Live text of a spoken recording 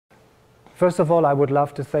First of all, I would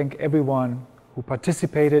love to thank everyone who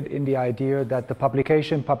participated in the idea that the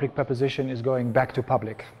publication, Public Preposition, is going back to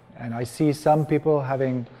public. And I see some people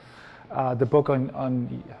having the book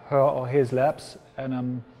on her or his laps,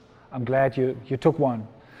 and I'm glad you took one.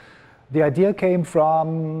 The idea came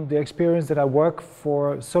from the experience that I work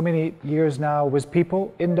for so many years now with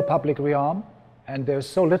people in the public realm, and there's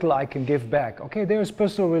so little I can give back. Okay, there's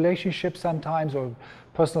personal relationships sometimes or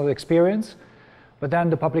personal experience, but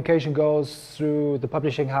then the publication goes through the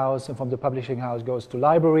publishing house, and from the publishing house goes to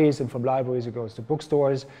libraries, and from libraries it goes to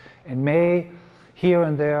bookstores. And here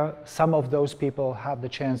and there, some of those people have the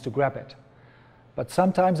chance to grab it. But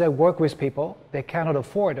sometimes I work with people, they cannot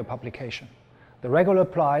afford a publication. The regular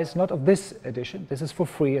price, not of this edition, this is for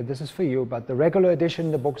free and this is for you, but the regular edition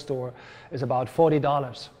in the bookstore is about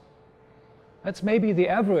 $40. That's maybe the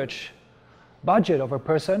average budget of a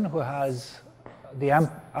person who has the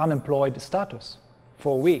unemployed status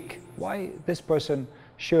for a week. Why this person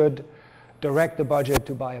should direct the budget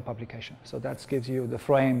to buy a publication. So that gives you the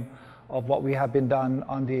frame of what we have been done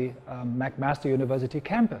on the McMaster University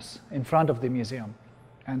campus in front of the museum.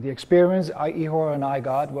 And the experience Ihor and I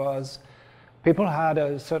got was people had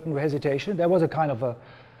a certain hesitation. There was a kind of a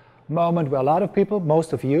moment where a lot of people,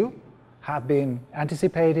 most of you, have been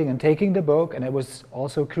anticipating and taking the book, and it was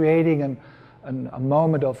also creating a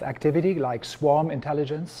moment of activity, like swarm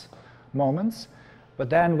intelligence moments. But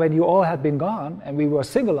then when you all had been gone, and we were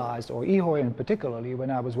singleized, or Ihor in particularly, when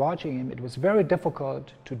I was watching him, it was very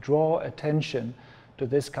difficult to draw attention to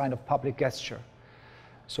this kind of public gesture.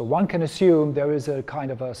 So one can assume there is a kind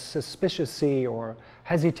of a suspiciousness or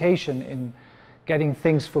hesitation in getting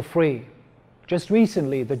things for free. Just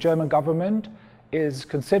recently, the German government is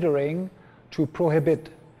considering to prohibit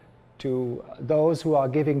to those who are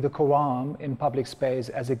giving the Quran in public space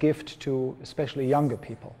as a gift to especially younger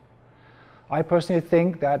people. I personally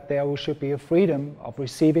think that there should be a freedom of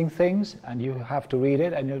receiving things, and you have to read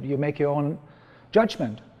it and you make your own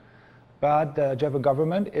judgment. But the German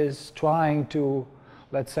government is trying to,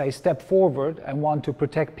 let's say, step forward and want to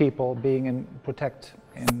protect people, protect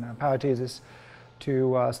in parentheses,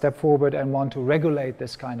 to step forward and want to regulate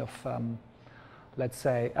this kind of, let's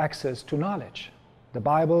say, access to knowledge. The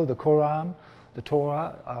Bible, the Quran, the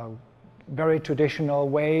Torah are very traditional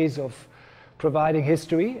ways of providing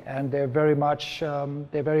history, and they're very much,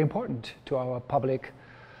 they're very important to our public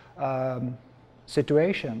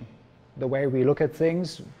situation. The way we look at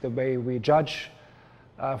things, the way we judge,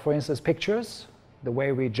 for instance, pictures, the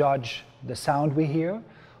way we judge the sound we hear,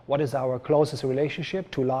 what is our closest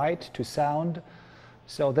relationship to light, to sound.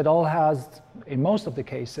 So that all has, in most of the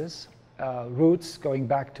cases, roots going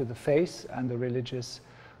back to the faith and the religious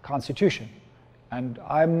constitution. And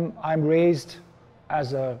I'm raised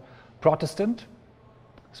as a Protestant,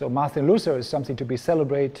 so Martin Luther is something to be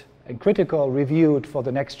celebrated and critical reviewed for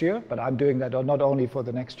the next year, but I'm doing that not only for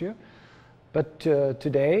the next year. But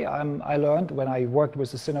today I learned when I worked with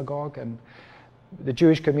the synagogue and the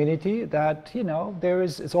Jewish community that, you know,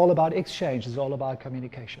 it's all about exchange, it's all about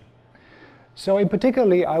communication. So in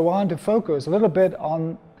particularly, I want to focus a little bit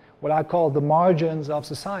on what I call the margins of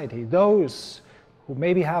society, those who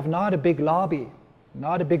maybe have not a big lobby,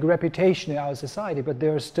 not a big reputation in our society, but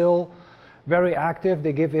they're still very active,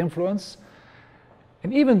 they give influence.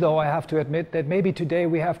 And even though I have to admit that maybe today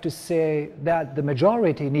we have to say that the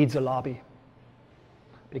majority needs a lobby,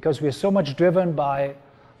 because we're so much driven by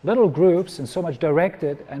little groups and so much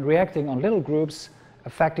directed and reacting on little groups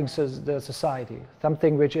affecting the society,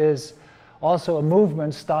 something which is also a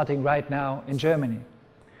movement starting right now in Germany.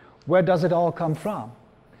 Where does it all come from?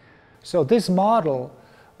 So this model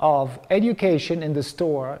of education in the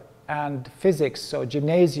store and physics, so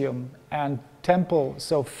gymnasium, and temple,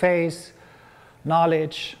 so faith,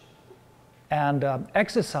 knowledge, and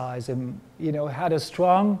exercise, and had a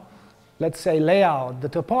strong, let's say, layout. The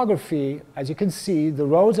topography, as you can see, the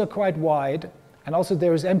roads are quite wide, and also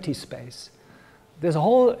there is empty space. There's a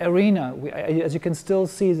whole arena, as you can still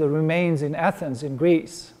see the remains in Athens, in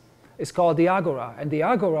Greece. It's called the Agora, and the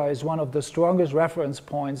Agora is one of the strongest reference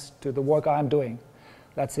points to the work I'm doing.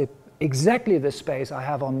 That's exactly the space I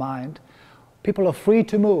have on mind. People are free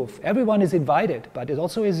to move. Everyone is invited, but it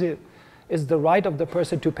also is the right of the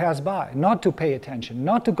person to pass by, not to pay attention,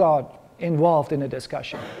 not to get involved in a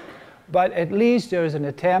discussion. But at least there is an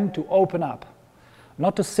attempt to open up,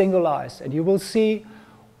 not to singleize. And you will see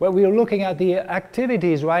where we are looking at the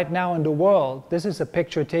activities right now in the world. This is a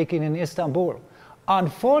picture taken in Istanbul.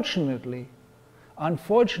 Unfortunately,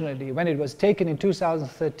 when it was taken in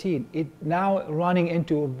 2013, it now running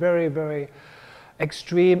into a very, very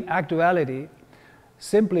extreme actuality,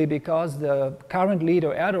 simply because the current leader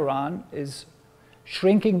Erdogan is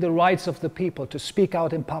shrinking the rights of the people to speak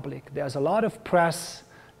out in public. There's a lot of press,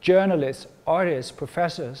 journalists, artists,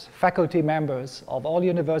 professors, faculty members of all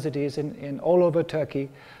universities in all over Turkey.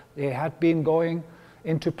 They had been going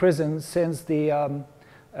into prison since the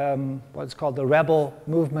what's called the rebel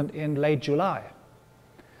movement in late July.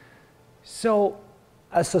 So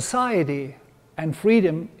a society and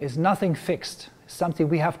freedom is nothing fixed, it's something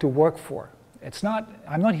we have to work for. It's not,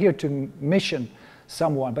 I'm not here to mission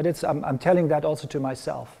someone, but it's, I'm telling that also to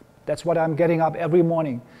myself. That's what I'm getting up every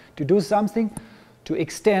morning, to do something to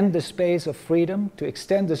extend the space of freedom, to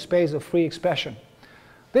extend the space of free expression.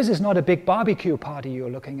 This is not a big barbecue party you're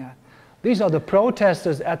looking at. These are the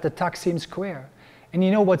protesters at the Taksim Square. And you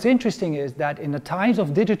know what's interesting is that in the times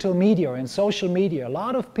of digital media and social media, a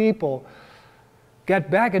lot of people get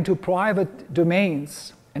back into private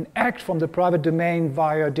domains and act from the private domain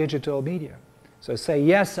via digital media. So say,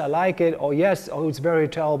 yes, I like it, or yes, oh, it's very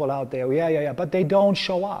terrible out there, yeah, but they don't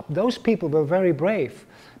show up. Those people were very brave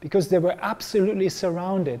because they were absolutely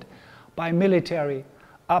surrounded by military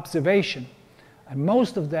observation. And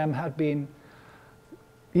most of them had been,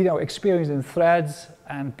 you know, experiencing threats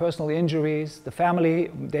and personal injuries. The family,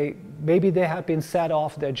 maybe they had been set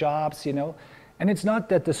off their jobs, you know. And it's not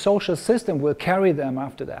that the social system will carry them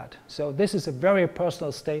after that. So this is a very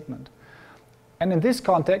personal statement. And in this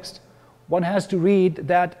context, one has to read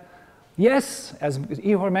that, yes, as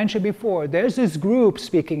Ihor mentioned before, there's this group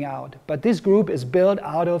speaking out, but this group is built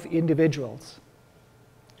out of individuals.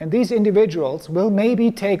 And these individuals will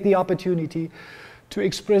maybe take the opportunity to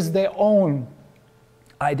express their own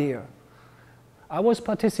idea. I was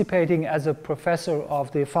participating as a professor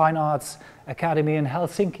of the Fine Arts Academy in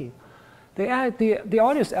Helsinki. The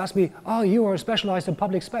artist asked me, oh, you are specialized in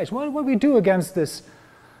public space. What do we do against this,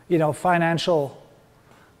 you know, financial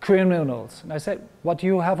criminals? And I said, what do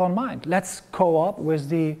you have on mind? Let's co-op with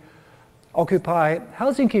the Occupy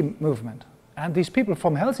Helsinki movement. And these people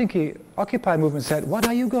from Helsinki Occupy movement said, what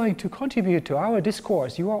are you going to contribute to our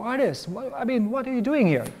discourse? You are artists. I mean, what are you doing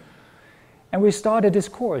here? And we started a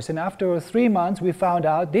discourse. And after 3 months, we found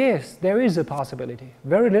out, yes, there is a possibility.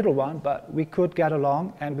 Very little one, but we could get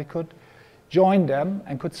along and we could join them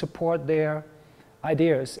and could support their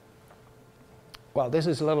ideas. Well, this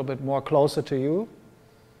is a little bit more closer to you.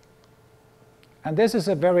 And this is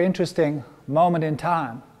a very interesting moment in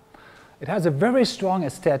time. It has a very strong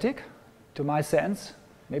aesthetic, to my sense.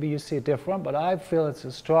 Maybe you see it different, but I feel it's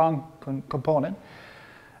a strong component.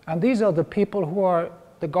 And these are the people who are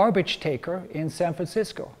the garbage taker in San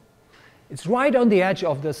Francisco. It's right on the edge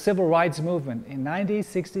of the civil rights movement in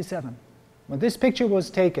 1967. When this picture was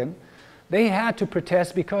taken, they had to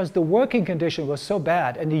protest because the working condition was so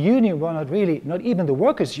bad, and the union were not really, not even the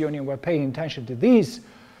workers' union were paying attention to these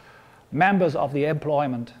members of the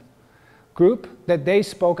employment group, that they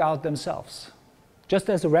spoke out themselves. Just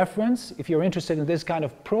as a reference, if you're interested in this kind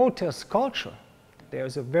of protest culture,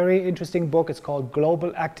 there's a very interesting book, it's called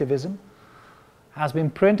Global Activism, has been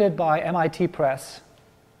printed by MIT Press,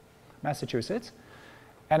 Massachusetts,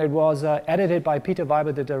 and it was edited by Peter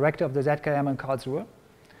Weiber, the director of the ZKM in Karlsruhe.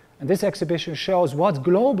 And this exhibition shows what's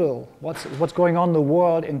global, what's going on in the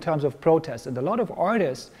world in terms of protest. And a lot of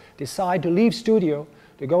artists decide to leave studio,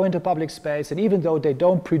 to go into public space, and even though they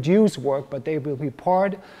don't produce work, but they will be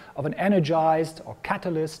part of an energized or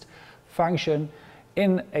catalyst function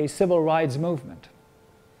in a civil rights movement.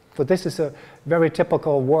 So this is a very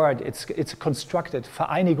typical word. It's constructed,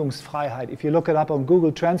 Vereinigungsfreiheit. If you look it up on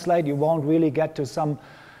Google Translate, you won't really get to some,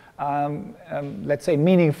 let's say,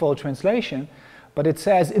 meaningful translation. But it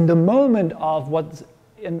says in the moment of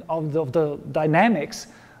the dynamics,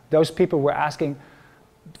 those people were asking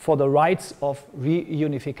for the rights of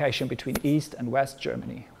reunification between East and West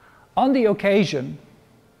Germany. On the occasion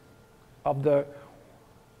of the,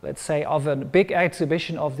 let's say, of a big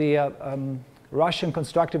exhibition of the Russian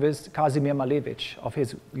constructivist Kazimir Malevich, of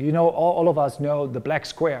his, you know, all of us know the Black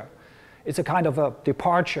Square. It's a kind of a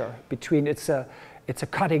departure between, it's a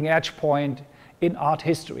cutting edge point in art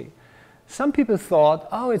history. Some people thought,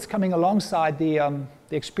 oh, it's coming alongside the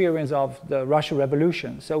experience of the Russian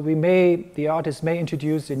Revolution. So the artists may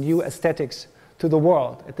introduce the new aesthetics to the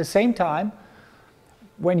world. At the same time,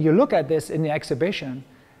 when you look at this in the exhibition,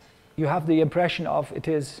 you have the impression of it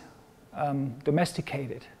is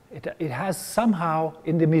domesticated. It has somehow,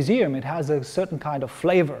 in the museum, it has a certain kind of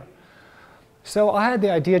flavor. So I had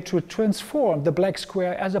the idea to transform the Black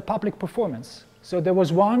Square as a public performance. So there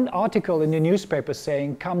was one article in the newspaper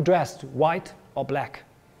saying, come dressed white or black.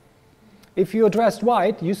 If you're dressed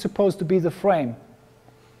white, you're supposed to be the frame.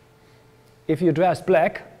 If you're dressed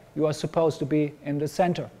black, you are supposed to be in the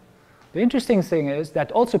center. The interesting thing is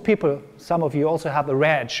that also people, some of you also have a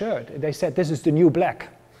red shirt. They said this is the new black.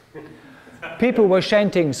 People were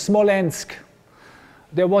chanting Smolensk.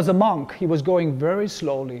 There was a monk. He was going very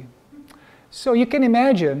slowly. So you can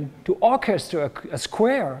imagine to orchestrate a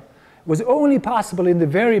square was only possible in the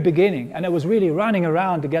very beginning, and it was really running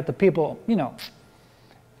around to get the people, you know,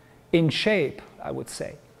 in shape, I would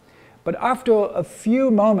say. But after a few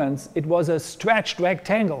moments, it was a stretched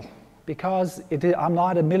rectangle, because I'm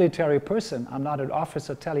not a military person. I'm not an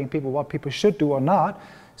officer telling people what people should do or not.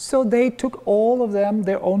 So they took all of them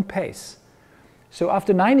their own pace. So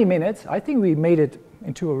after 90 minutes, I think we made it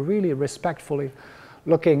into a really respectfully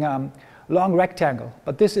looking long rectangle.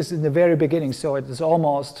 But this is in the very beginning, so it is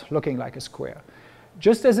almost looking like a square.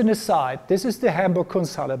 Just as an aside, this is the Hamburg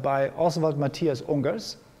Kunsthalle by Oswald Matthias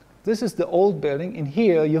Ungers. This is the old building. In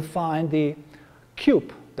here you find the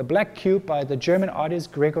cube, the black cube by the German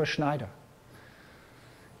artist Gregor Schneider.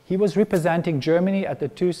 He was representing Germany at the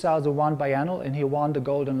 2001 Biennale, and he won the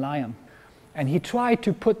Golden Lion. And he tried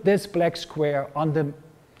to put this black square on the,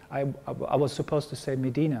 I was supposed to say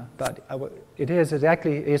Medina, but it is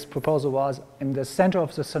exactly, his proposal was in the center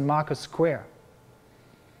of the St. Marcus Square,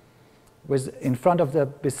 was in front of the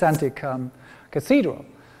Byzantine Cathedral.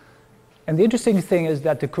 And the interesting thing is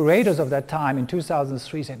that the curators of that time in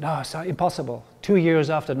 2003 said, no, it's impossible. 2 years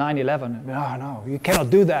after 9/11, no, you cannot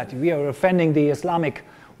do that. We are offending the Islamic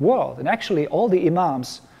world. And actually all the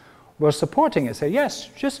imams were supporting it, said, yes,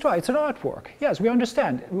 just try, it's an artwork. Yes, we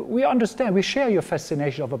understand, we share your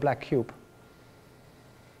fascination of a black cube.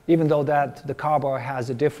 Even though that the Kaaba has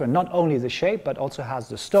a different, not only the shape, but also has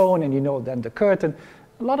the stone, and you know then the curtain.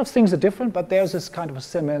 A lot of things are different, but there's this kind of a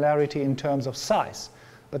similarity in terms of size.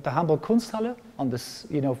 But the Hamburg Kunsthalle, on this,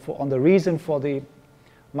 you know, on the reason for the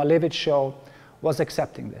Malevich show, was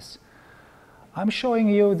accepting this. I'm showing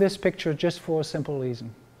you this picture just for a simple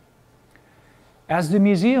reason. As the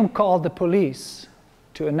museum called the police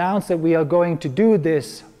to announce that we are going to do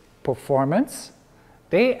this performance,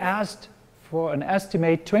 they asked for an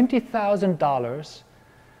estimate $20,000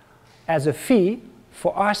 as a fee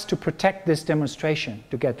for us to protect this demonstration,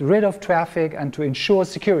 to get rid of traffic and to ensure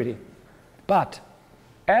security. But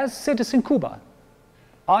as citizen Kuball,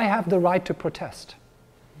 I have the right to protest.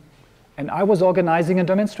 And I was organizing a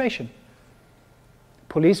demonstration.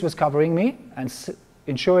 Police was covering me and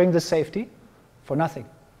ensuring the safety for nothing.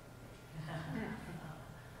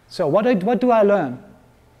 So what do I learn?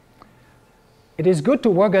 It is good to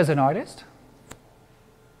work as an artist,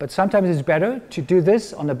 but sometimes it's better to do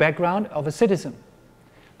this on the background of a citizen.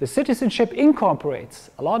 The citizenship incorporates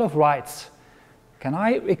a lot of rights. Can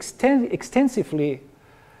I extensively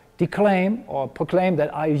declaim or proclaim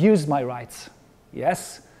that I use my rights?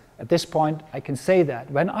 Yes, at this point I can say that.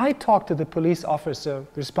 When I talked to the police officer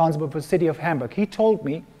responsible for the city of Hamburg, he told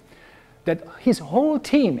me that his whole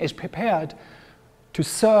team is prepared to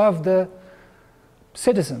serve the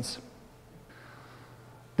citizens.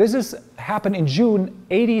 This happened in June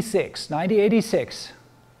 1986.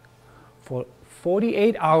 For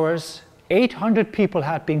 48 hours, 800 people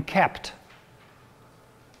had been kept,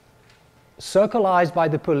 circularized by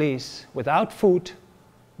the police, without food,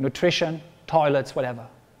 nutrition, toilets, whatever.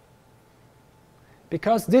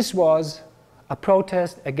 Because this was a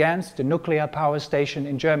protest against the nuclear power station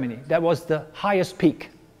in Germany. That was the highest peak.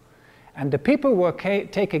 And the people were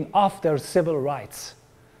taking off their civil rights.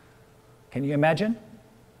 Can you imagine?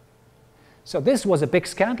 So this was a big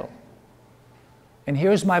scandal. And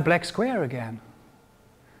here's my black square again.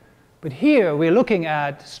 But here we're looking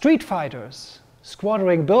at street fighters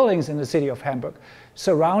squattering buildings in the city of Hamburg,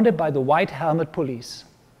 surrounded by the white helmet police.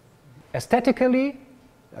 Aesthetically,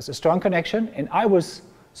 there's a strong connection, and I was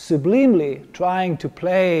sublimely trying to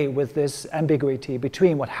play with this ambiguity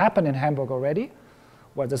between what happened in Hamburg already,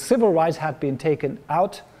 where the civil rights had been taken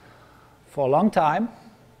out for a long time.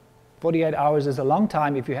 48 hours is a long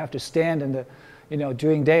time if you have to stand in the, you know,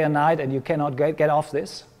 during day and night and you cannot get off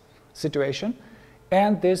this situation,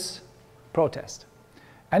 and this protest.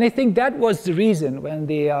 And I think that was the reason when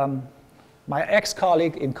my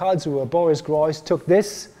ex-colleague in Karlsruhe, Boris Greuß, took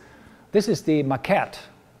this. This is the maquette.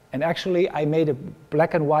 And actually, I made a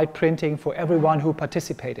black and white printing for everyone who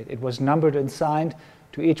participated. It was numbered and signed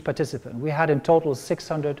to each participant. We had in total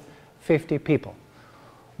 650 people.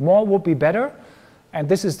 More would be better. And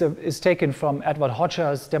this is taken from Edward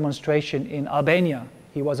Hoxha's demonstration in Albania.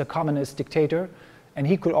 He was a communist dictator, and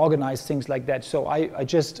he could organize things like that. So I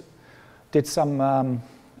just did some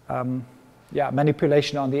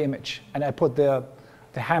manipulation on the image, and I put the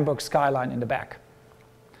Hamburg skyline in the back.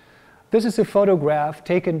 This is a photograph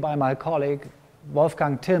taken by my colleague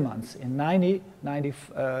Wolfgang Tillmans in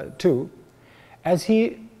 1992, as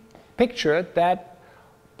he picture that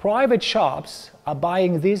private shops are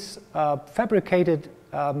buying these fabricated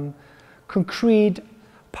concrete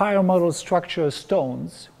pyramidal structure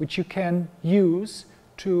stones, which you can use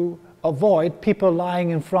to avoid people lying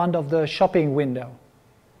in front of the shopping window.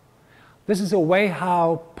 This is a way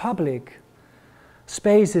how public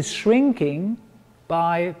space is shrinking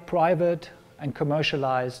by private and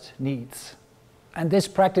commercialized needs. And this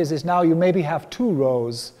practice is now you maybe have 2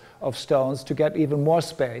 rows of stones to get even more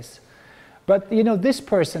space. But you know, this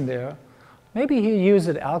person there, maybe he used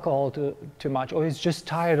alcohol too much, or he's just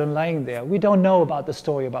tired and laying there. We don't know about the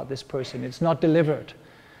story about this person. It's not delivered.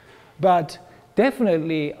 But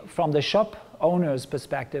definitely from the shop owner's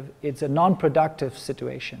perspective, it's a non-productive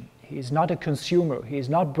situation. He's not a consumer. He's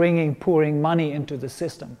not pouring money into the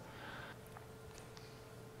system.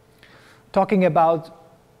 Talking about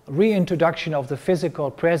reintroduction of the physical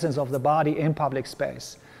presence of the body in public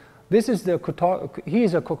space. This is he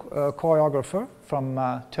is a choreographer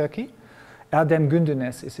from Turkey. Erdem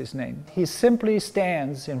Gündenes is his name. He simply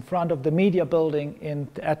stands in front of the media building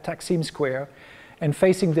at Taksim Square and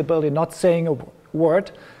facing the building, not saying a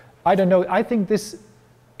word. I don't know, I think this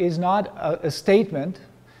is not a statement,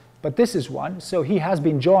 but this is one. So he has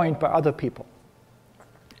been joined by other people,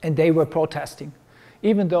 and they were protesting,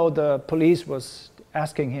 even though the police was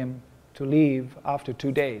asking him to leave after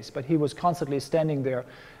 2 days, but he was constantly standing there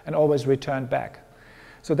and always returned back.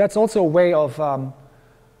 So that's also a way of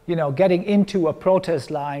you know, getting into a protest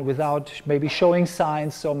line without maybe showing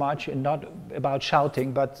signs so much, and not about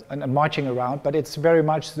shouting and marching around, but it's very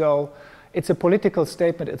much so, it's a political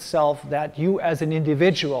statement itself that you as an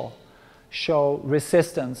individual show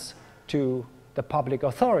resistance to the public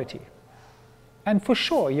authority. And for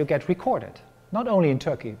sure you get recorded, not only in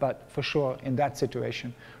Turkey, but for sure in that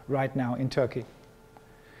situation right now in Turkey.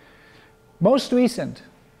 Most recent,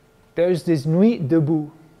 there's this Nuit debout,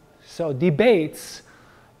 so debates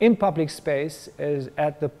in public space is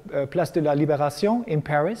at the Place de la Libération in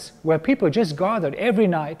Paris, where people just gathered every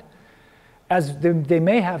night, as they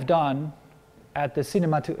may have done at the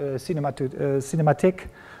Cinémathèque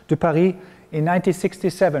de Paris in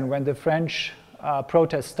 1967, when the French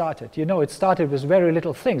protest started. You know, it started with very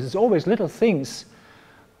little things. There's always little things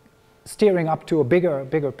steering up to a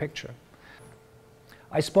bigger picture.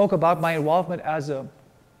 I spoke about my involvement as a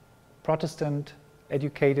Protestant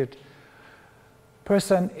educated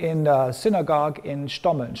person in a synagogue in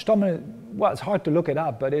Stommeln. Stommeln, well, it's hard to look it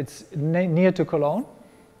up, but it's near to Cologne,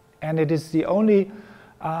 and it is the only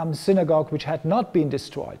synagogue which had not been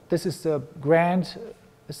destroyed. This is the grand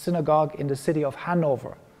synagogue in the city of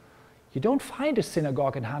Hanover. You don't find a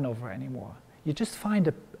synagogue in Hanover anymore. You just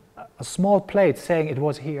find a small plate saying it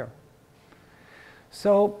was here.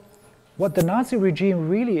 So what the Nazi regime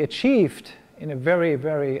really achieved in a very,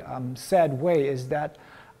 very sad way is that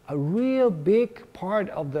a real big part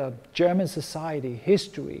of the German society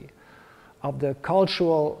history, of the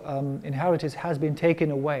cultural inheritance, has been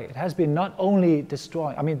taken away. It has been not only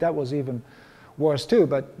destroyed, I mean, that was even worse too,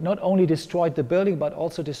 but not only destroyed the building, but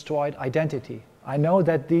also destroyed identity. I know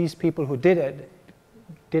that these people who did it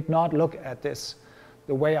did not look at this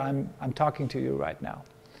the way I'm talking to you right now.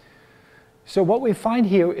 So what we find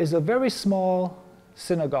here is a very small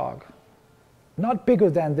synagogue, not bigger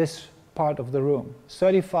than this part of the room,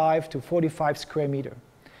 35 to 45 square meter.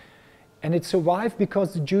 And it survived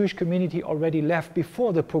because the Jewish community already left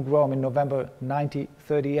before the pogrom in November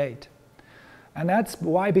 1938. And that's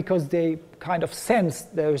why, because they kind of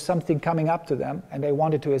sensed there was something coming up to them and they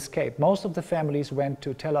wanted to escape. Most of the families went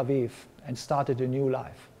to Tel Aviv and started a new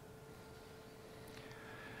life.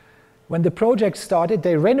 When the project started,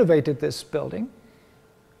 they renovated this building,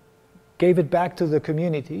 gave it back to the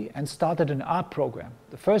community, and started an art program.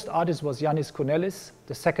 The first artist was Yannis Cornelis,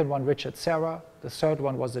 the second one Richard Serra, the third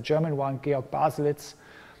one was the German one, Georg Baselitz,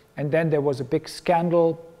 and then there was a big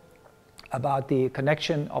scandal about the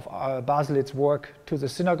connection of Baselitz's work to the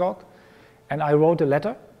synagogue, and I wrote a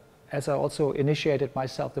letter, as I also initiated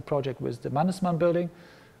myself the project with the Mannesmann building.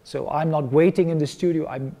 So I'm not waiting in the studio,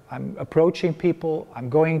 I'm approaching people, I'm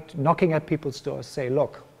going, knocking at people's doors, say,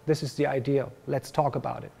 look, this is the idea, let's talk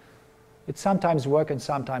about it. It sometimes works and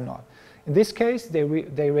sometimes not. In this case,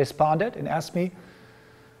 they responded and asked me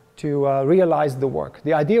to realize the work.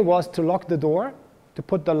 The idea was to lock the door, to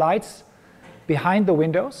put the lights behind the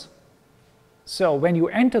windows. So when you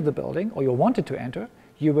enter the building, or you wanted to enter,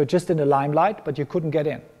 you were just in the limelight, but you couldn't get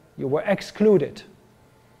in. You were excluded.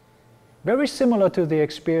 Very similar to the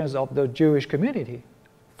experience of the Jewish community.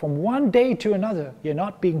 From one day to another, you're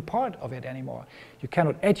not being part of it anymore. You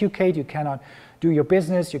cannot educate, you cannot do your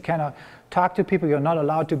business, you cannot talk to people, you're not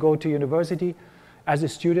allowed to go to university as a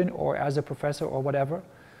student or as a professor or whatever.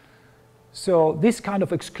 So this kind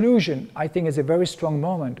of exclusion, I think, is a very strong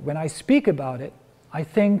moment. When I speak about it, I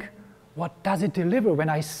think, what does it deliver when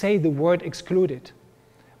I say the word excluded?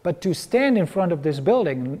 But to stand in front of this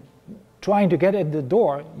building, trying to get in the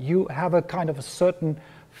door, you have a kind of a certain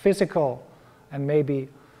physical and maybe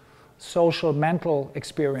social, mental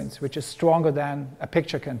experience, which is stronger than a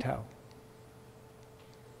picture can tell.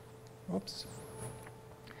 Oops.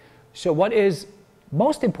 So what is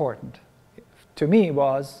most important to me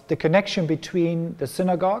was the connection between the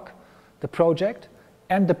synagogue, the project,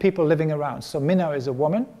 and the people living around. So Minna is a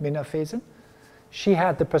woman, Minna Fesen. She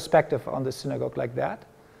had the perspective on the synagogue like that.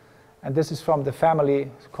 And this is from the family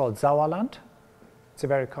called Sauerland. It's a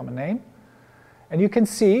very common name. And you can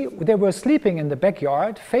see they were sleeping in the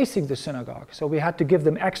backyard facing the synagogue. So we had to give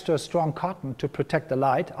them extra strong cotton to protect the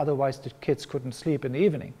light. Otherwise, the kids couldn't sleep in the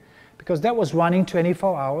evening. Because that was running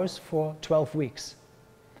 24 hours for 12 weeks.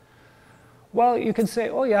 Well, you can say,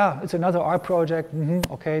 oh yeah, it's another art project.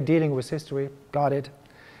 Okay, dealing with history, got it.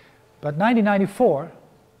 But 1994,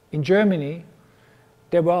 in Germany,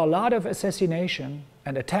 there were a lot of assassination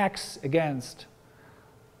and attacks against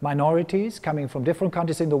minorities coming from different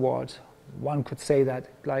countries in the world. One could say that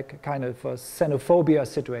like a kind of a xenophobia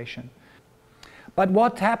situation. But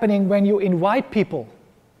what's happening when you invite people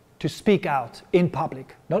to speak out in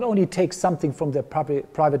public? Not only take something from the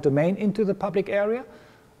private domain into the public area,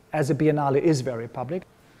 as a biennale is very public.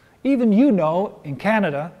 Even in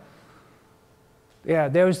Canada, yeah,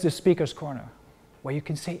 there is the speaker's corner, where you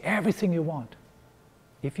can say everything you want,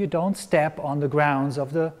 if you don't step on the grounds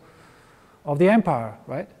of the empire,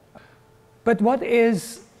 right? But what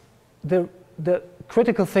is the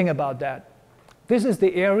critical thing about that? This is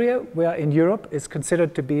the area where in Europe is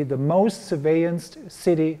considered to be the most surveillanced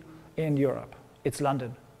city in Europe. It's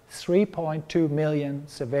London. 3.2 million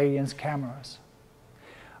surveillance cameras.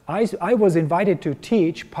 I was invited to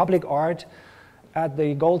teach public art at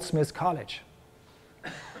the Goldsmiths College.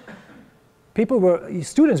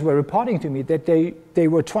 Students were reporting to me that they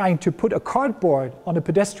were trying to put a cardboard on a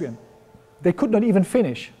pedestrian. They could not even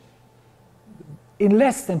finish. In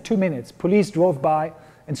less than 2 minutes, police drove by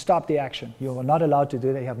and stopped the action. You are not allowed to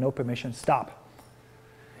do that, you have no permission, stop.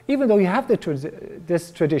 Even though you have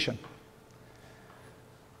this tradition,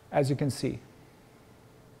 as you can see.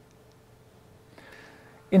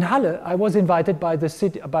 In Halle, I was invited by the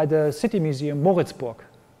city museum Moritzburg.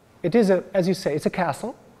 It is, as you say, it's a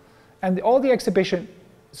castle, and all the exhibition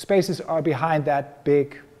spaces are behind that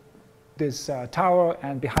this tower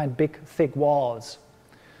and behind big, thick walls.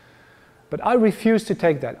 But I refused to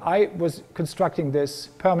take that. I was constructing this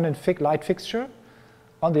permanent light fixture.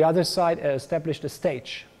 On the other side, I established a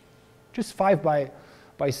stage, just 5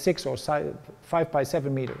 by 6 or 5 by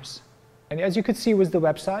 7 meters. And as you could see with the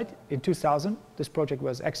website, in 2000, this project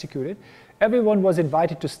was executed. Everyone was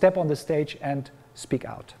invited to step on the stage and speak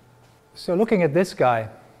out. So looking at this guy,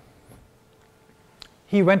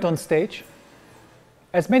 he went on stage,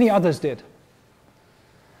 as many others did,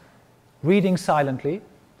 reading silently,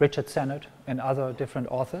 Richard Sennett and other different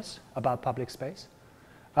authors about public space.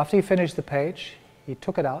 After he finished the page, he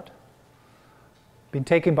took it out, been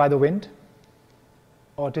taken by the wind,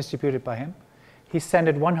 or distributed by him. He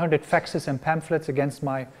sent 100 faxes and pamphlets against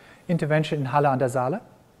my intervention in Halle an der Saale,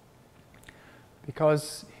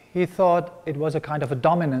 because he thought it was a kind of a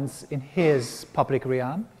dominance in his public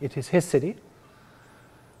realm. It is his city.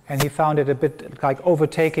 And he found it a bit like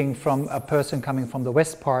overtaking from a person coming from the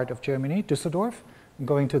west part of Germany, Düsseldorf, and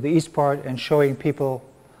going to the east part and showing people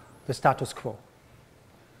the status quo.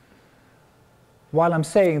 While I'm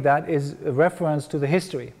saying that is a reference to the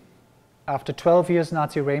history. After 12 years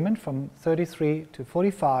Nazi reign, from 33 to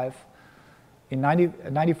 45, in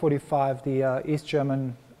 1945 the East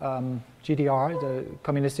German GDR, the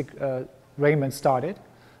communistic reign started,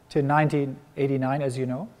 till 1989, as you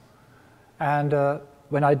know. And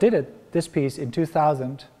when I did this piece in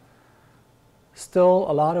 2000, still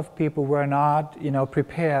a lot of people were not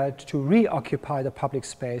prepared to reoccupy the public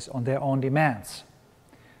space on their own demands.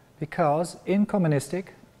 Because in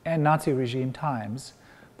communistic and Nazi regime times,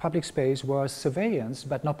 public space was surveillance,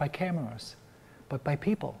 but not by cameras, but by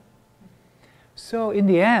people. So in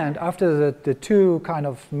the end, after the two kind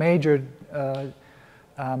of major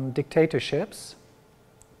dictatorships,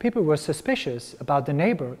 people were suspicious about the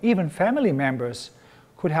neighbor. Even family members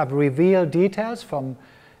could have revealed details from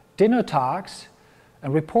dinner talks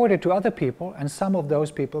and reported to other people, and some of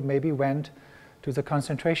those people maybe went to the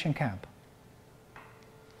concentration camp.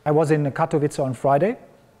 I was in Katowice on Friday,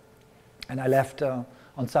 and I left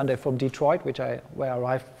on Sunday from Detroit, where I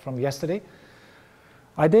arrived from yesterday.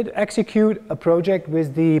 I did execute a project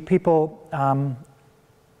with the people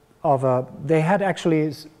they had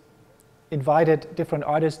actually invited different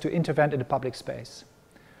artists to intervene in the public space.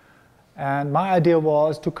 And my idea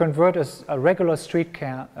was to convert a regular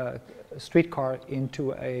streetcar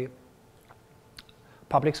into a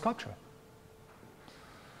public sculpture.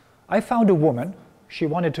 I found a woman. She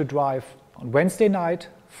wanted to drive on Wednesday night,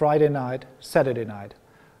 Friday night, Saturday night,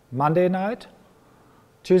 Monday night,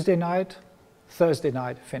 Tuesday night, Thursday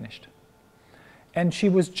night, finished. And she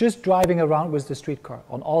was just driving around with the streetcar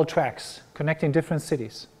on all tracks, connecting different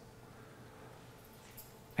cities.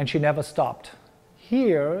 And she never stopped.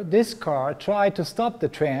 Here, this car tried to stop the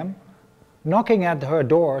tram, knocking at her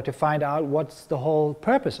door to find out what's the whole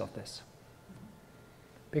purpose of this.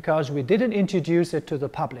 Because we didn't introduce it to the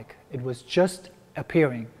public. It was just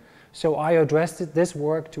appearing. So I addressed this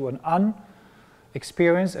work to an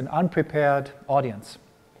unexperienced and unprepared audience.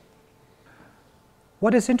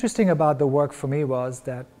 What is interesting about the work for me was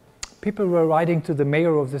that people were writing to the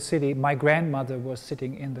mayor of the city. My grandmother was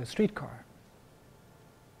sitting in the streetcar.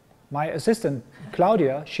 My assistant,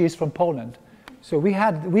 Claudia, she's from Poland. So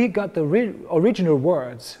we got the original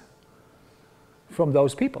words from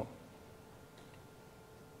those people.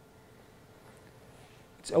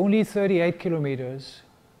 It's only 38 kilometers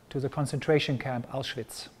to the concentration camp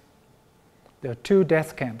Auschwitz. There are 2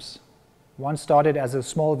 death camps. One started as a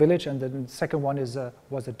small village, and the second one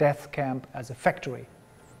was a death camp as a factory.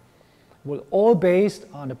 Well, all based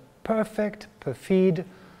on a perfect, perfide,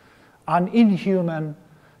 inhuman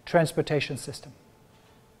transportation system.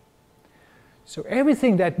 So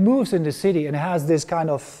everything that moves in the city and has this kind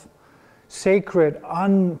of sacred,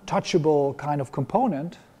 untouchable kind of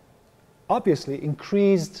component obviously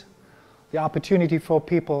increased the opportunity for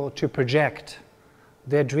people to project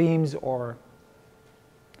their dreams or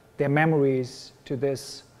their memories to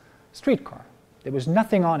this streetcar. There was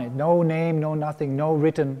nothing on it, no name, no nothing, no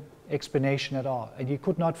written explanation at all. And you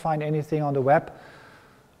could not find anything on the web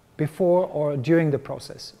before or during the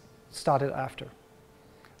process. It started after.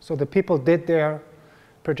 So the people did their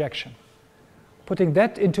projection. Putting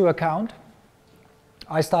that into account,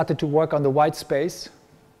 I started to work on the white space.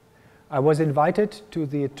 I was invited to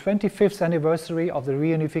the 25th anniversary of the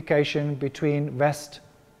reunification between West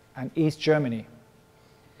and East Germany.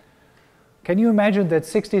 Can you imagine that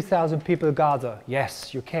 60,000 people gather?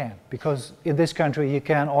 Yes, you can, because in this country you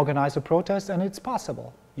can organize a protest and it's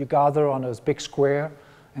possible. You gather on a big square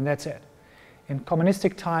and that's it. In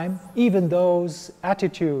communistic time, even those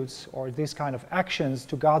attitudes or these kind of actions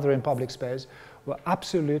to gather in public space were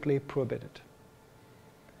absolutely prohibited.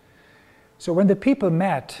 So when the people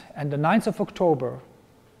met on the 9th of October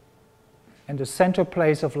in the center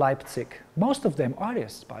place of Leipzig, most of them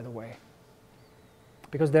artists, by the way,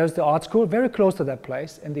 because there's the art school very close to that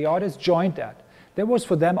place, and the artists joined that. There was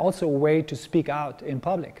for them also a way to speak out in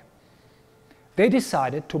public. They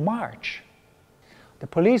decided to march. The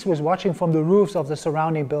police was watching from the roofs of the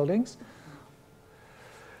surrounding buildings.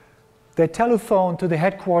 They telephoned to the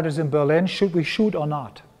headquarters in Berlin, should we shoot or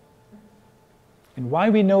not? And why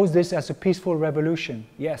we know this as a peaceful revolution?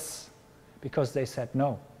 Yes, because they said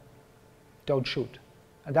no, don't shoot.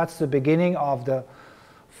 And that's the beginning of the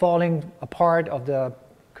falling apart of the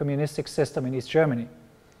communistic system in East Germany.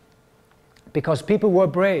 Because people were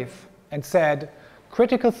brave and said,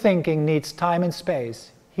 critical thinking needs time and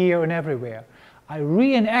space, here and everywhere. I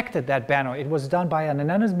reenacted that banner. It was done by an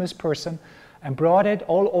anonymous person and brought it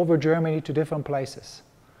all over Germany to different places.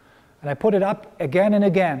 And I put it up again and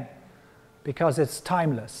again because it's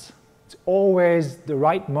timeless. It's always the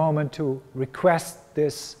right moment to request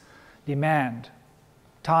this demand.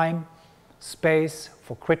 Time, space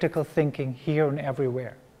for critical thinking here and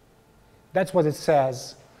everywhere. That's what it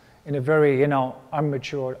says in a very,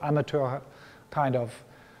 amateur kind of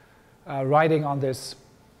writing on this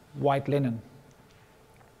white linen.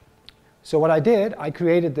 So what I did, I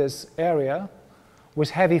created this area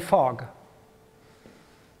with heavy fog.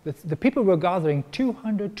 The people were gathering,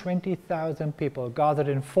 220,000 people gathered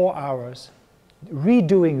in 4 hours,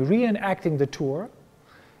 reenacting the tour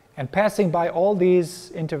and passing by all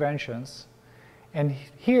these interventions. And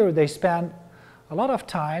here they spent a lot of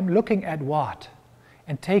time looking at what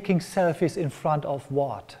and taking selfies in front of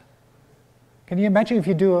what. Can you imagine if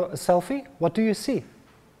you do a selfie? What do you see?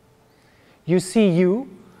 You see you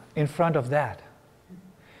in front of that.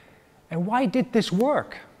 And why did this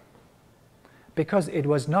work? Because it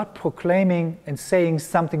was not proclaiming and saying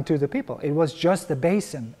something to the people. It was just a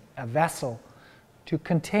basin, a vessel to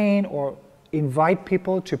contain or invite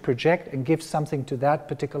people to project and give something to that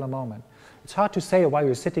particular moment. It's hard to say while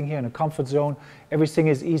you're sitting here in a comfort zone, everything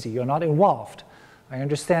is easy. You're not involved. I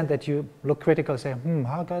understand that you look critical and say,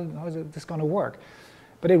 how is this going to work?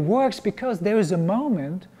 But it works because there is a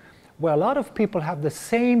moment where a lot of people have the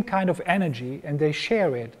same kind of energy and they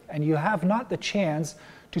share it, and you have not the chance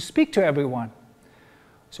to speak to everyone.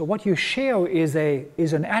 So what you share is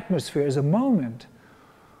an atmosphere, is a moment,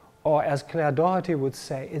 or as Claire Doherty would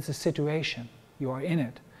say, it's a situation. You are in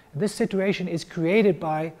it. And this situation is created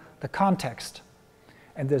by the context.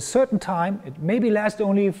 And there's a certain time, it maybe lasts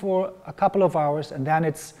only for a couple of hours, and then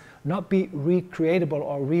it's not be recreatable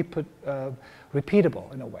or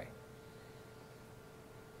repeatable in a way.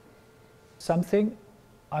 Something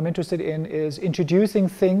I'm interested in is introducing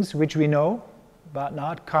things which we know, but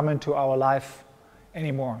not common to our life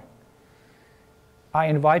anymore. I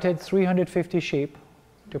invited 350 sheep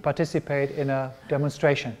to participate in a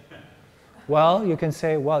demonstration. Well, you can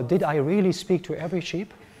say, well, did I really speak to every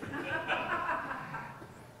sheep?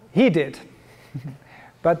 He did.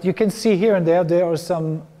 But you can see here and there are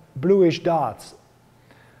some bluish dots.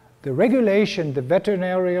 The regulation, the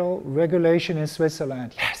veterinarial regulation in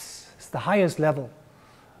Switzerland, yes, it's the highest level.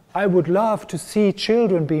 I would love to see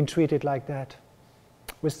children being treated like that,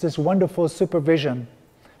 with this wonderful supervision.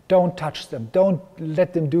 Don't touch them. Don't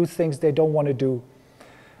let them do things they don't want to do.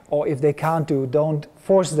 Or if they can't do, don't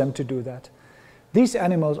force them to do that. These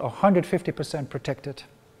animals are 150% protected.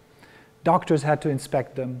 Doctors had to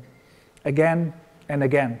inspect them again and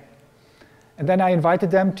again. And then I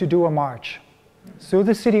invited them to do a march through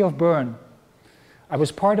the city of Bern. I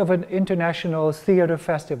was part of an international theater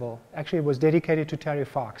festival. Actually, it was dedicated to Terry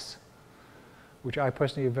Fox, which I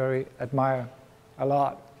personally very admire a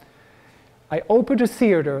lot. I opened a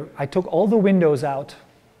theater. I took all the windows out.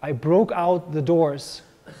 I broke out the doors.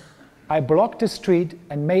 I blocked the street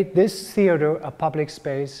and made this theater a public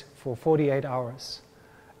space for 48 hours.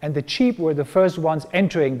 And the sheep were the first ones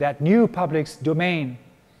entering that new public domain.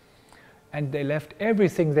 And they left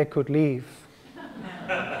everything they could leave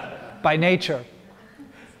by nature.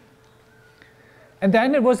 And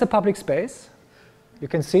then it was a public space. You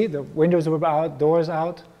can see the windows were out, doors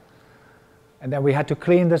out. And then we had to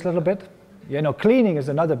clean this a little bit. You know, cleaning is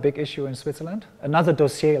another big issue in Switzerland, another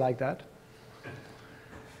dossier like that.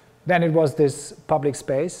 Then it was this public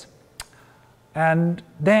space. And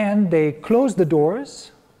then they closed the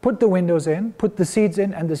doors, put the windows in, put the seats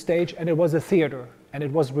in and the stage, and it was a theater. And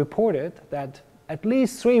it was reported that at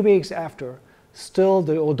least 3 weeks after, still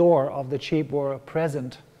the odor of the sheep were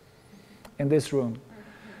present in this room.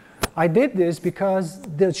 I did this because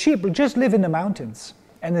the sheep just live in the mountains.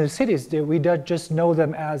 And in the cities, we just know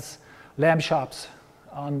them as lamb chops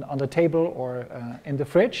on the table or in the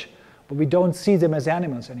fridge, but we don't see them as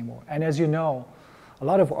animals anymore. And as you know, a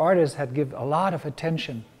lot of artists had given a lot of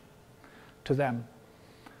attention to them.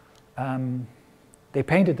 They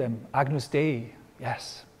painted them, Agnus Dei,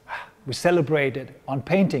 yes. We celebrated on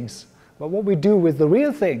paintings. But what we do with the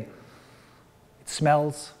real thing, it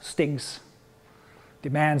smells, stinks,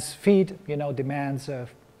 demands feed, demands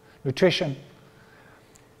nutrition.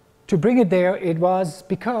 To bring it there, it was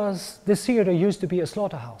because this theater used to be a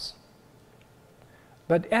slaughterhouse.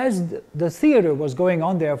 But as the theater was going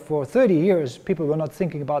on there for 30 years, people were not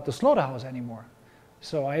thinking about the slaughterhouse anymore.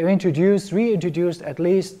 So I reintroduced at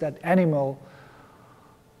least that animal.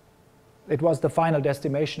 It was the final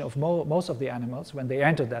destination of most of the animals when they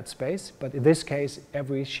entered that space, but in this case,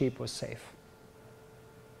 every sheep was safe.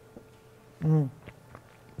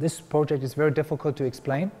 This project is very difficult to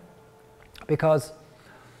explain because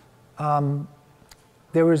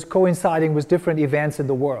there is coinciding with different events in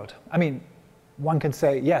the world. I mean, one can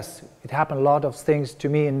say, yes, it happened a lot of things to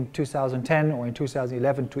me in 2010 or in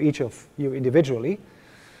 2011 to each of you individually.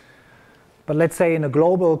 But let's say in a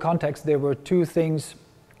global context, there were two things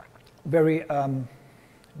very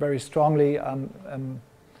strongly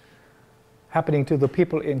happening to the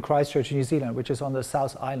people in Christchurch, New Zealand, which is on the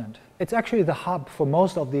South Island. It's actually the hub for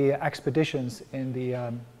most of the expeditions in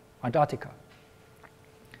the Antarctica.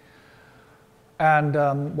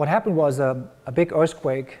 And what happened was a big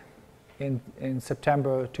earthquake in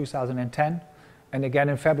September 2010, and again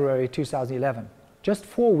in February 2011. Just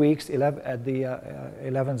 4 weeks at the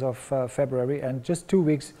 11th of February, and just 4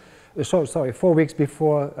 weeks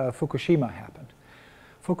before Fukushima happened.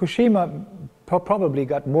 Fukushima probably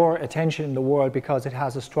got more attention in the world because it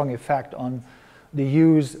has a strong effect on the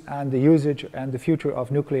use and the usage and the future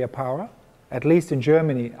of nuclear power. At least in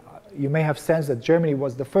Germany, you may have sensed that Germany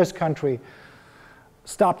was the first country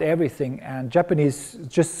stopped everything, and Japanese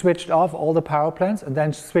just switched off all the power plants and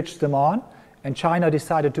then switched them on, and China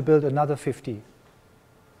decided to build another 50.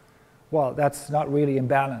 Well, that's not really in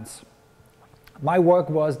balance. My work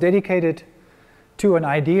was dedicated to an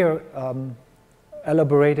idea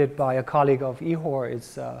elaborated by a colleague of Ihor.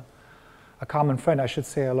 It's a common friend. I should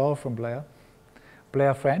say hello from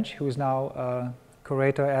Blair French, who is now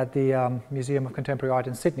curator at the Museum of Contemporary Art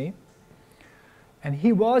in Sydney. And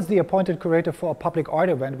he was the appointed curator for a public art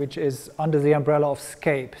event, which is under the umbrella of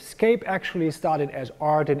SCAPE. SCAPE actually started as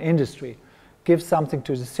art and industry, give something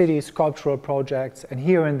to the city, sculptural projects, and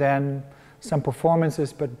here and then some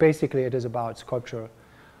performances, but basically it is about sculpture.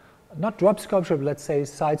 Not drop sculpture, but let's say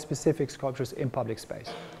site-specific sculptures in public space.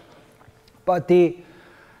 But the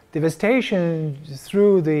devastation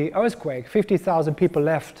through the earthquake, 50,000 people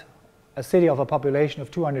left a city of a population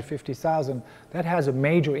of 250,000, that has a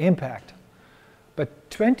major impact.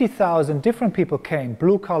 But 20,000 different people came,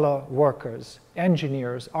 blue-collar workers,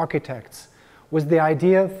 engineers, architects, with the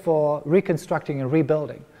idea for reconstructing and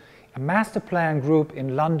rebuilding. A master plan group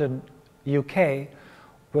in London, UK,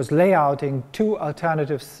 was layouting two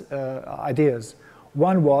alternative ideas.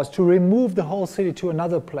 One was to remove the whole city to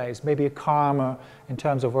another place, maybe calmer in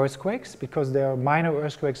terms of earthquakes, because there are minor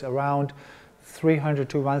earthquakes around 300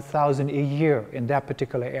 to 1,000 a year in that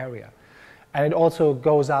particular area. And it also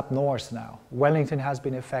goes up north now. Wellington has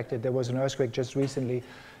been affected. There was an earthquake just recently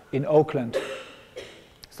in Oakland.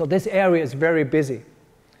 So this area is very busy.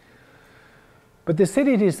 But the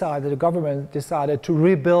city decided, the government decided to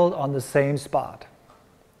rebuild on the same spot.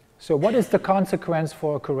 So what is the consequence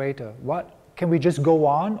for a curator? Can we just go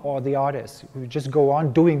on, or the artists? We just go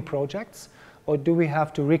on doing projects? Or do we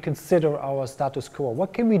have to reconsider our status quo?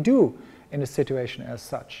 What can we do in a situation as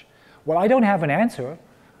such? Well, I don't have an answer,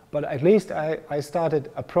 but at least I started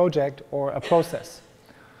a project or a process.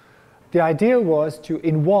 The idea was to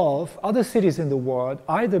involve other cities in the world,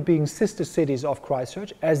 either being sister cities of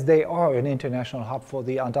Christchurch, as they are an international hub for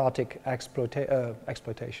the Antarctic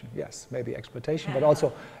exploitation. Yes, maybe exploitation, but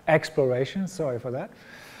also exploration. Sorry for that.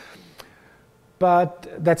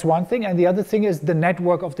 But that's one thing. And the other thing is the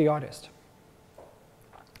network of the artist.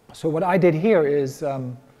 So what I did here is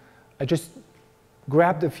I just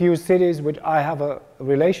grabbed a few cities which I have a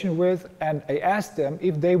relation with, and I asked them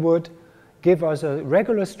if they would give us a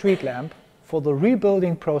regular street lamp for the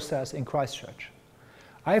rebuilding process in Christchurch.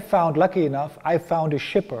 I found, lucky enough, I found a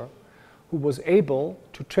shipper who was able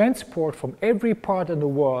to transport from every part in the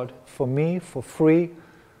world for me for free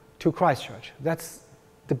to Christchurch. That's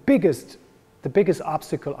the biggest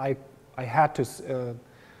obstacle I had to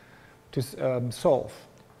solve.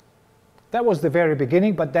 That was the very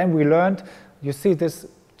beginning, but then we learned, you see this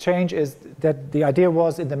change is that the idea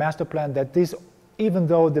was in the master plan that these, even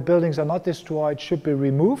though the buildings are not destroyed, should be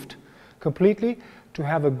removed completely, to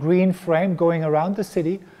have a green frame going around the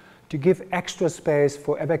city to give extra space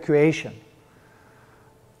for evacuation.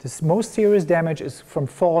 The most serious damage is from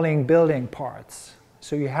falling building parts.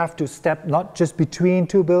 So you have to step not just between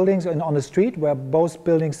two buildings and on the street where both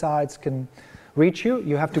building sides can reach you.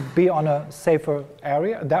 You have to be on a safer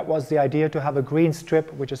area. That was the idea, to have a green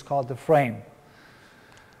strip, which is called the frame.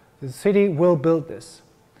 The city will build this.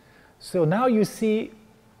 So now you see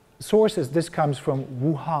sources. This comes from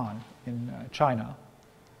Wuhan in China.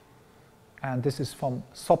 And this is from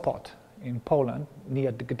Sopot in Poland,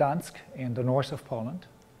 near Gdansk in the north of Poland.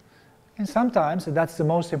 And sometimes, and that's the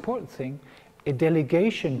most important thing, a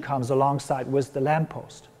delegation comes alongside with the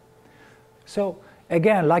lamppost. So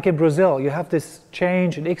again, like in Brazil, you have this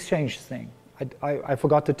change and exchange thing. I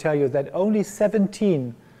forgot to tell you that only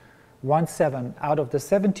 17 out of the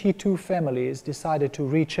 72 families decided to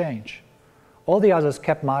rechange. All the others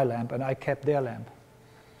kept my lamp and I kept their lamp.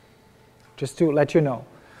 Just to let you know.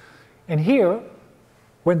 And here,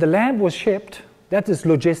 when the lamp was shipped, that is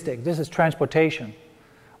logistic, this is transportation.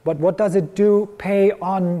 But what does it do? Pay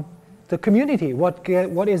on the community.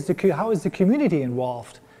 How is the community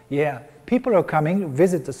involved? Yeah, people are coming,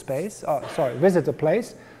 visit the space, visit the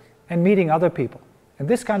place, and meeting other people. And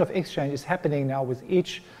this kind of exchange is happening now with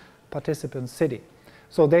each participant city.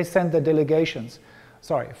 So they send the delegations,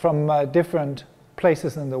 from different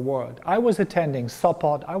places in the world. I was attending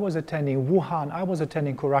Sopot, I was attending Wuhan, I was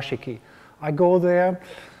attending Kurashiki. I go there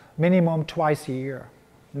minimum twice a year.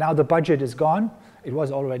 Now the budget is gone. It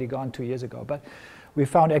was already gone 2 years ago, but we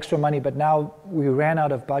found extra money, but now we ran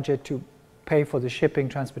out of budget to pay for the shipping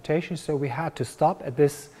transportation, so we had to stop at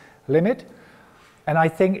this limit. And I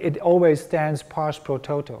think it always stands pars pro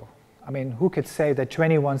toto. I mean, who could say that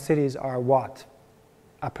 21 cities are what?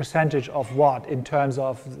 A percentage of what in terms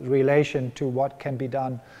of relation to what can be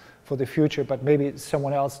done for the future, but maybe it's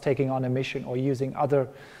someone else taking on a mission or using other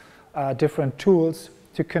different tools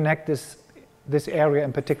to connect this area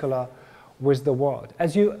in particular with the world.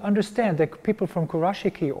 As you understand, the people from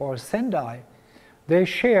Kurashiki or Sendai, they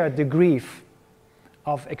share the grief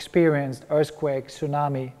of experienced earthquake,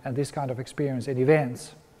 tsunami, and this kind of experience in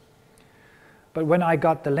events. But when I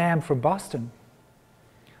got the lamp from Boston,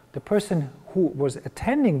 The person who was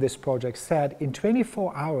attending this project said, in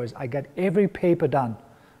 24 hours, I got every paper done.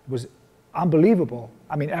 It was unbelievable.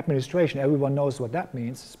 I mean, administration, everyone knows what that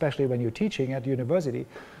means, especially when you're teaching at university.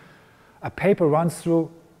 A paper runs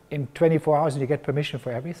through in 24 hours and you get permission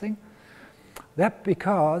for everything. That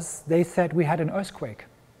because they said we had an earthquake.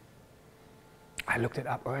 I looked it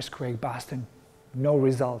up, earthquake, Boston, no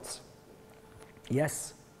results.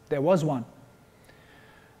 Yes, there was one.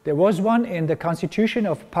 There was one in the Constitution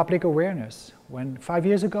of Public Awareness, when 5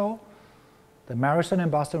 years ago, the marathon in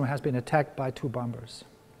Boston has been attacked by 2 bombers.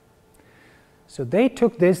 So they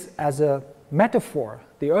took this as a metaphor.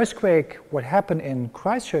 The earthquake, what happened in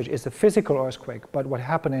Christchurch is a physical earthquake, but what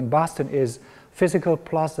happened in Boston is physical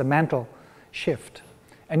plus a mental shift.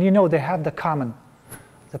 And you know, they have the common,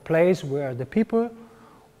 the place where the people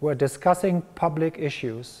were discussing public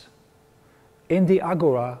issues in the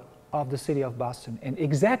agora of the city of Boston. And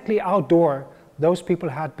exactly outdoor, those people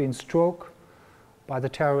had been struck by the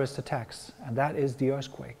terrorist attacks, and that is the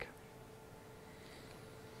earthquake.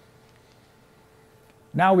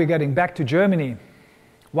 Now we're getting back to Germany,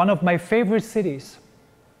 one of my favorite cities.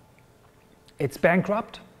 It's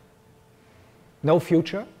bankrupt, no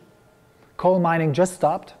future. Coal mining just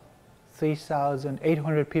stopped.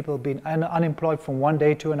 3,800 people being unemployed from one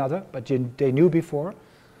day to another, but they knew before.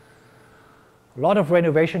 A lot of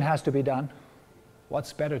renovation has to be done.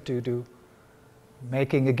 What's better to do?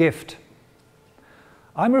 Making a gift.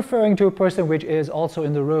 I'm referring to a person which is also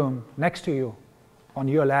in the room next to you, on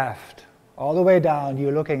your left. All the way down,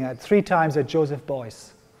 you're looking at 3 times at Joseph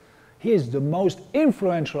Beuys. He is the most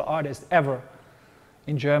influential artist ever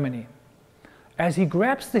in Germany. As he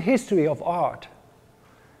grabs the history of art,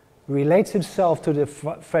 relates himself to the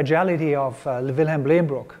fragility of Wilhelm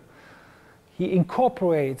Lehmbruck, he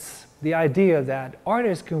incorporates the idea that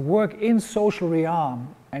artists can work in social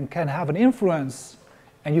realm and can have an influence,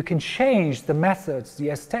 and you can change the methods, the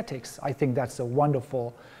aesthetics. I think that's a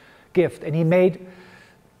wonderful gift. And he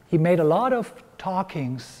made a lot of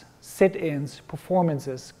talkings, sit-ins,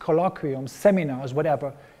 performances, colloquiums, seminars,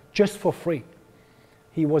 whatever, just for free.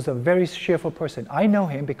 He was a very cheerful person. I know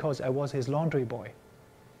him because I was his laundry boy.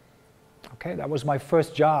 Okay, that was my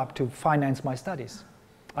first job to finance my studies.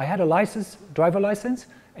 I had a license, driver license,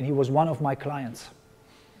 and he was one of my clients.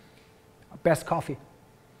 Best coffee,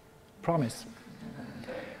 promise.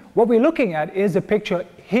 What we're looking at is a picture,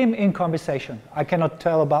 him in conversation. I cannot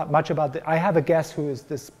tell much about I have a guess who is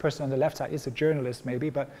this person on the left side. He's a journalist maybe,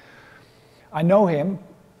 but I know him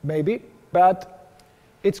maybe, but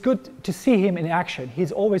it's good to see him in action.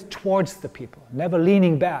 He's always towards the people, never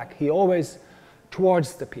leaning back. He always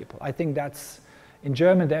towards the people. I think that's, in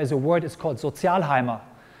German there is a word, it's called Sozialheimer.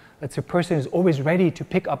 That's a person who's always ready to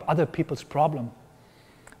pick up other people's problem.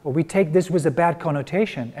 Well, we take this with a bad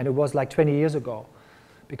connotation, and it was like 20 years ago,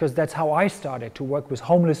 because that's how I started to work with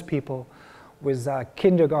homeless people, with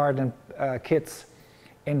kindergarten kids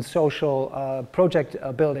in social project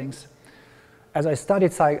buildings. As I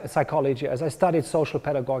studied psychology, as I studied social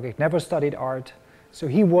pedagogic, never studied art, so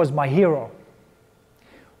he was my hero.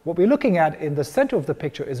 What we're looking at in the center of the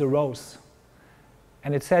picture is a rose,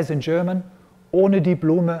 and it says in German, ohne die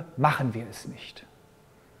Blume machen wir es nicht.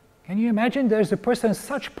 Can you imagine there's a person,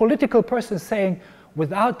 such political person saying,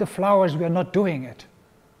 without the flowers we are not doing it.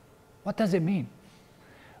 What does it mean?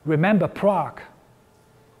 Remember Prague,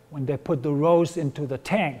 when they put the rose into the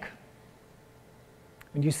tank.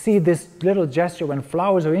 When you see this little gesture, when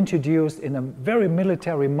flowers are introduced in a very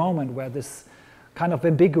military moment where this kind of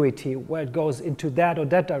ambiguity, where it goes into that or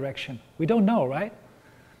that direction. We don't know, right?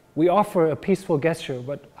 We offer a peaceful gesture,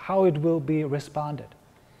 but how it will be responded.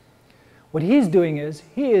 What he's doing is,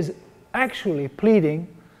 he is actually pleading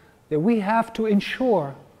that we have to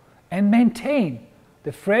ensure and maintain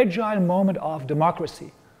the fragile moment of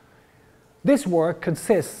democracy. This work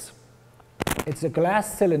consists, it's a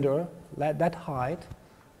glass cylinder that height,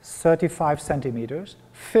 35 centimeters,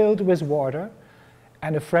 filled with water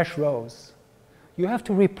and a fresh rose. You have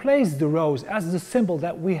to replace the rose as the symbol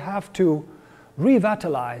that we have to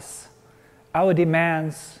revitalize our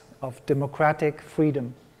demands of democratic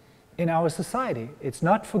freedom in our society. It's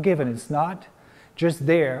not forgiven, it's not just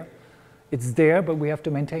there. It's there, but we have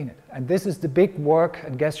to maintain it. And this is the big work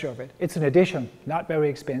and gesture of it. It's an edition, not very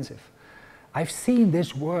expensive. I've seen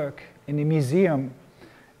this work in a museum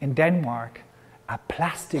in Denmark, a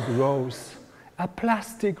plastic rose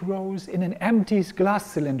in an empty glass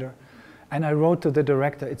cylinder. And I wrote to the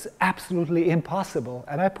director, it's absolutely impossible.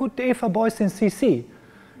 And I put Eva Beuys in CC,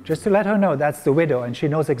 just to let her know that's the widow, and she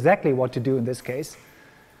knows exactly what to do in this case.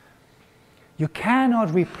 You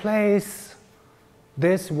cannot replace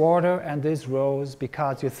this water and this rose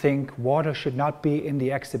because you think water should not be in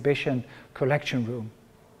the exhibition collection room.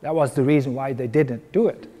 That was the reason why they didn't do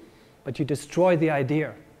it. But you destroy the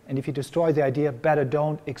idea. And if you destroy the idea, better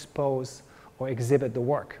don't expose or exhibit the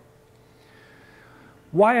work.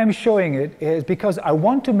 Why I'm showing it is because I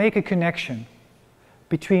want to make a connection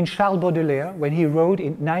between Charles Baudelaire, when he wrote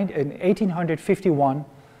in 1851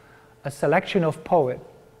 a selection of poets,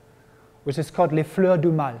 which is called Les Fleurs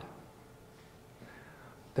du Mal.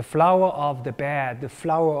 The flower of the bad, the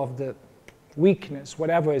flower of the weakness,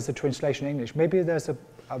 whatever is the translation in English. Maybe there's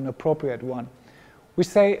an appropriate one. We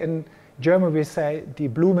say in German, we say die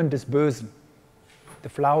Blumen des Bösen, the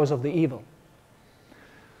flowers of the evil.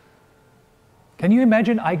 Can you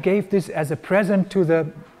imagine I gave this as a present to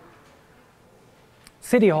the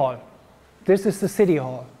City Hall? This is the City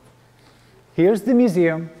Hall. Here's the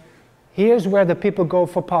museum. Here's where the people go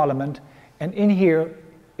for Parliament. And in here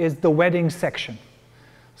is the wedding section.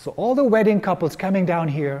 So all the wedding couples coming down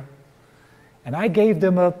here, and I gave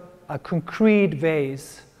them a concrete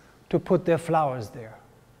vase to put their flowers there.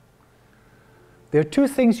 There are two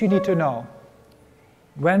things you need to know.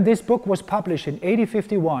 When this book was published in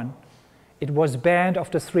 1851, it was banned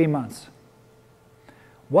after 3 months.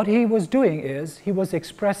 What he was doing is he was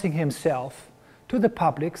expressing himself to the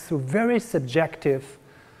public through very subjective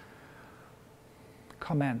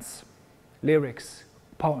comments, lyrics,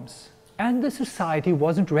 poems. And the society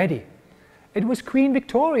wasn't ready. It was Queen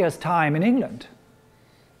Victoria's time in England.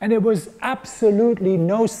 And there was absolutely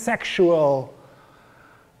no sexual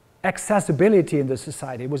accessibility in the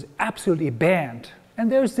society. It was absolutely banned.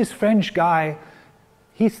 And there's this French guy,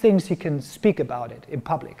 he thinks he can speak about it in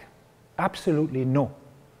public. Absolutely no.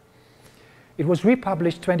 It was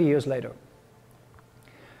republished 20 years later.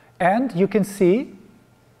 And you can see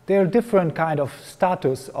there are different kind of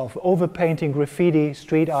status of overpainting, graffiti,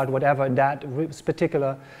 street art, whatever in that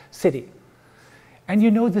particular city. And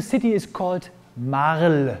you know the city is called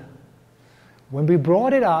Marl. When we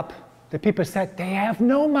brought it up, the people said they have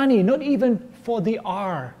no money, not even for the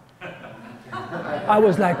R. I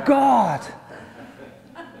was like, God!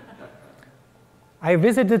 I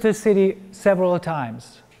visited the city several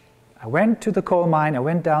times. I went to the coal mine, I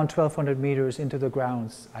went down 1,200 meters into the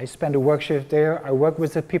grounds. I spent a work shift there, I worked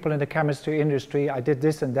with the people in the chemistry industry, I did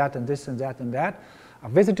this and that and this and that and that. I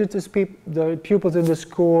visited the pupils in the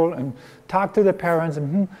school and talked to the parents.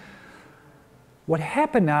 And what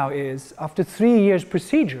happened now is, after 3 years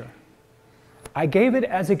procedure, I gave it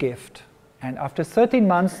as a gift. And after 13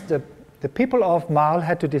 months, the people of Marl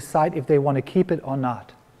had to decide if they want to keep it or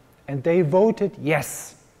not. And they voted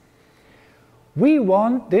yes. We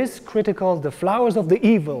want this critical, the flowers of the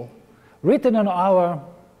evil, written on our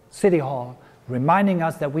city hall, reminding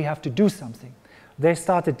us that we have to do something. They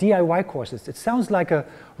started DIY courses. It sounds like a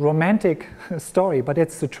romantic story, but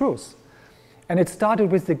it's the truth. And it started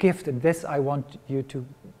with the gift, and this I want you to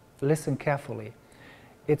listen carefully.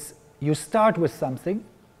 You start with something,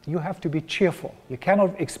 you have to be cheerful. You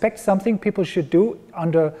cannot expect something people should do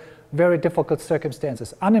under very difficult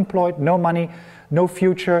circumstances. Unemployed, no money, no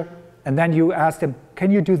future, and then you ask them, can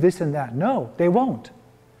you do this and that? No, they won't.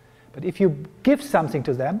 But if you give something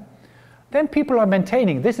to them, then people are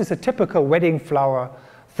maintaining. This is a typical wedding flower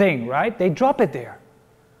thing, right? They drop it there.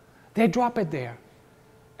 They drop it there.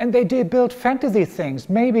 And they build fantasy things,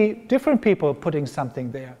 maybe different people putting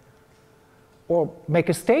something there. Or make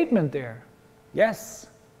a statement there. Yes.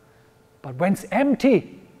 But when it's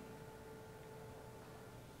empty,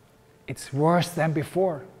 it's worse than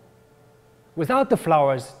before. Without the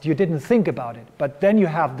flowers, you didn't think about it. But then you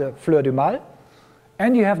have the fleur du mal,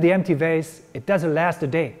 and you have the empty vase. It doesn't last a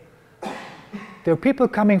day. There are people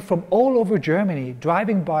coming from all over Germany,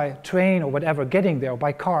 driving by train or whatever, getting there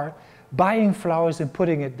by car, buying flowers and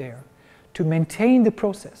putting it there to maintain the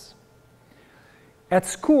process. At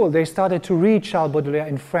school, they started to read Charles Baudelaire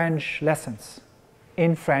in French lessons,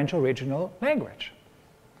 in French original language.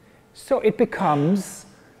 So it becomes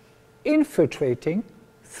infiltrating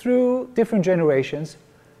through different generations,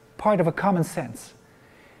 part of a common sense.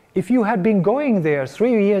 If you had been going there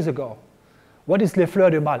 3 years ago, what is les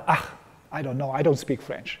fleurs du mal? Ah, I don't know, I don't speak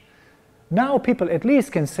French. Now people at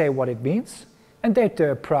least can say what it means, and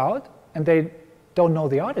they're proud, and they don't know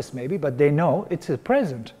the artist maybe, but they know it's a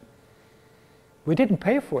present. We didn't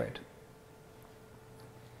pay for it.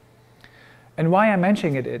 And why I'm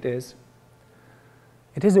mentioning it is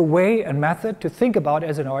a way and method to think about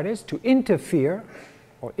as an artist, to interfere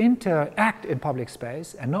or interact in public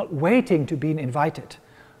space and not waiting to be invited.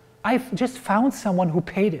 I've just found someone who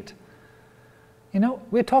paid it. You know,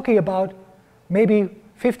 we're talking about maybe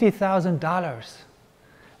 $50,000.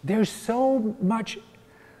 There's so much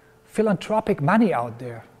philanthropic money out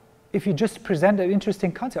there if you just present an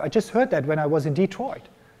interesting concept. I just heard that when I was in Detroit.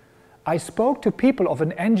 I spoke to people of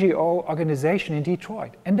an NGO organization in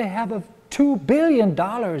Detroit, and they have a $2 billion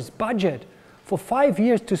budget for 5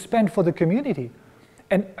 years to spend for the community.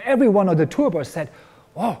 And everyone on the tour bus said,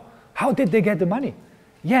 oh, how did they get the money?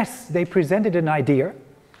 Yes, they presented an idea,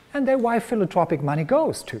 and that's why philanthropic money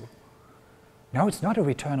goes to. No, it's not a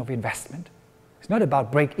return of investment. It's not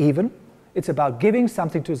about break even. It's about giving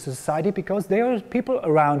something to society because there are people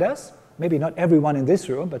around us, maybe not everyone in this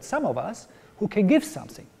room, but some of us, who can give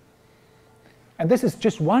something. And this is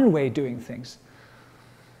just one way of doing things.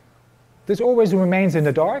 This always remains in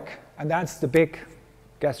the dark, and that's the big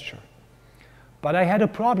gesture. But I had a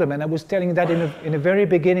problem, and I was telling that in the very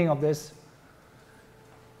beginning of this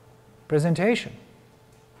presentation.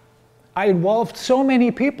 I involved so many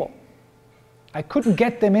people. I couldn't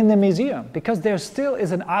get them in the museum because there still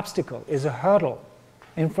is an obstacle, is a hurdle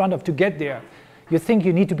in front of to get there. You think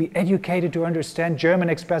you need to be educated to understand German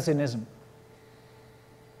expressionism.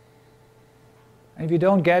 And if you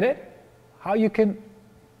don't get it, how you can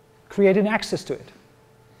create an access to it?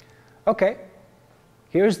 Okay,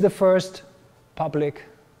 here's the first public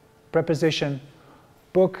preposition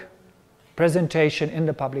book presentation in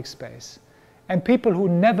the public space. And people who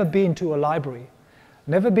never been to a library,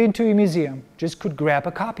 never been to a museum, just could grab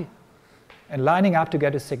a copy and lining up to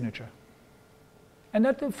get a signature. And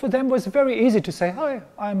that for them was very easy to say, hi,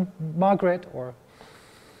 I'm Margaret or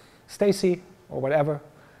Stacy or whatever,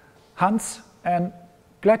 Hans, and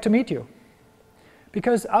glad to meet you.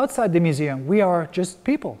 Because outside the museum, we are just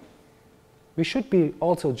people. We should be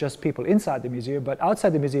also just people inside the museum, but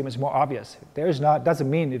outside the museum is more obvious. Doesn't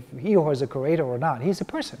mean if he or is a curator or not. He's a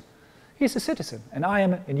person. He's a citizen, and I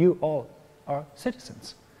am, and you all are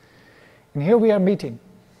citizens. And here we are meeting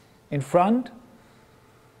in front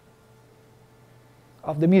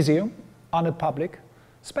of the museum on a public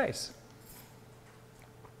space.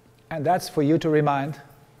 And that's for you to remind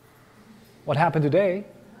what happened today.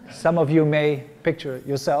 Some of you may picture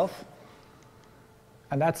yourself,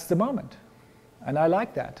 and that's the moment. And I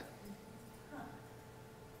like that.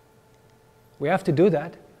 We have to do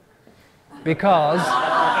that because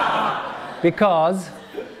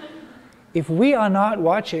if we are not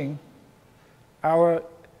watching our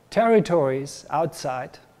territories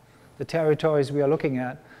outside, the territories we are looking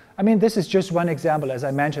at, I mean, this is just one example, as I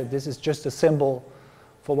mentioned, this is just a symbol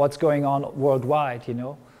for what's going on worldwide, you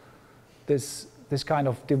know, this kind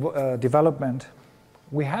of development.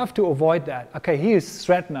 We have to avoid that. Okay, he is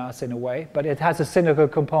threatening us in a way, but it has a cynical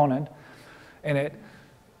component in it.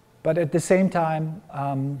 But at the same time,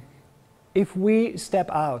 if we step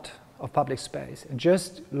out of public space and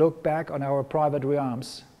just look back on our private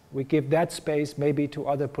realms, we give that space maybe to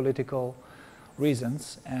other political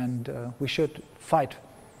reasons, and we should fight.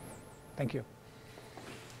 Thank you.